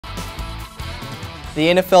The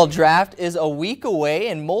NFL draft is a week away,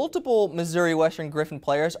 and multiple Missouri Western Griffin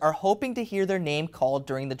players are hoping to hear their name called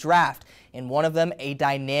during the draft. And one of them, a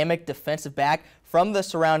dynamic defensive back from the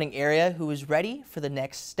surrounding area who is ready for the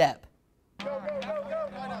next step. The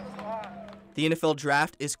NFL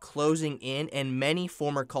draft is closing in, and many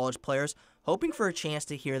former college players hoping for a chance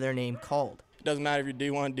to hear their name called. It doesn't matter if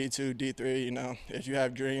you're D1, D2, D3, if you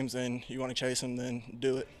have dreams and you want to chase them, then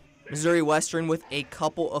do it. Missouri Western with a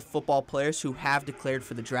couple of football players who have declared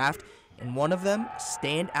for the draft, and one of them,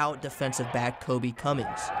 standout defensive back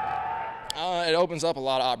Cummings. It opens up a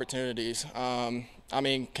lot of opportunities.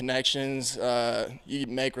 Connections. You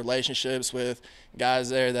make relationships with guys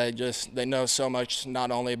there that they know so much,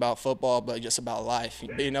 not only about football, but just about life.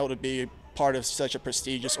 Being able to be part of such a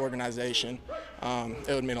prestigious organization, it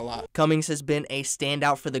would mean a lot. Cummings has been a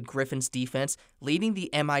standout for the Griffins defense, leading the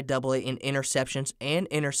MIAA in interceptions and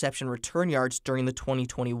interception return yards during the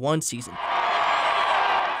 2021 season,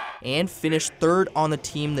 and finished third on the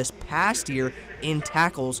team this past year in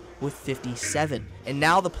tackles with 57. And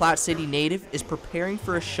now the Platte City native is preparing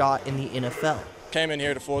for a shot in the NFL. Came in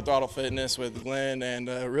here to Full Throttle Fitness with Glenn, and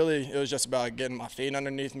really it was just about getting my feet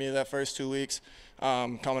underneath me that first 2 weeks.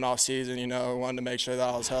 Coming off season, wanted to make sure that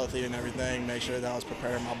I was healthy and everything, make sure that I was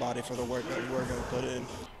preparing my body for the work that we were going to put in.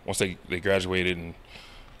 Once they graduated and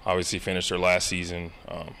obviously finished their last season,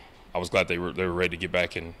 I was glad they were ready to get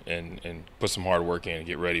back and put some hard work in and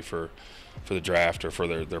get ready for the draft or for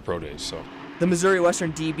their pro days. So the Missouri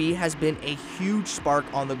Western DB has been a huge spark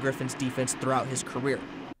on the Griffins defense throughout his career.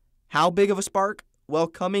 How big of a spark? Well,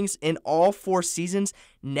 Cummings in all 4 seasons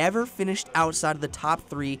never finished outside of the top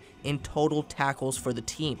 3 in total tackles for the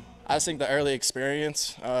team. I just think the early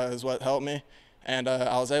experience is what helped me, and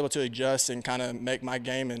I was able to adjust and kind of make my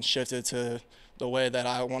game and shift it to the way that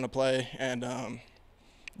I want to play and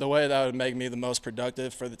the way that would make me the most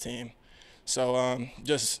productive for the team. So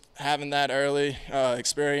just having that early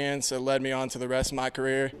experience, it led me on to the rest of my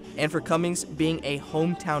career. And for Cummings, being a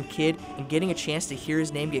hometown kid and getting a chance to hear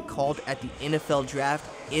his name get called at the NFL draft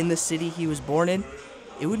in the city he was born in,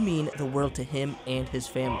 it would mean the world to him and his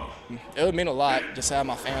family. It would mean a lot just to have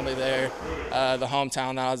my family there, the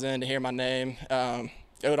hometown that I was in, to hear my name.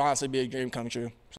 It would honestly be a dream come true.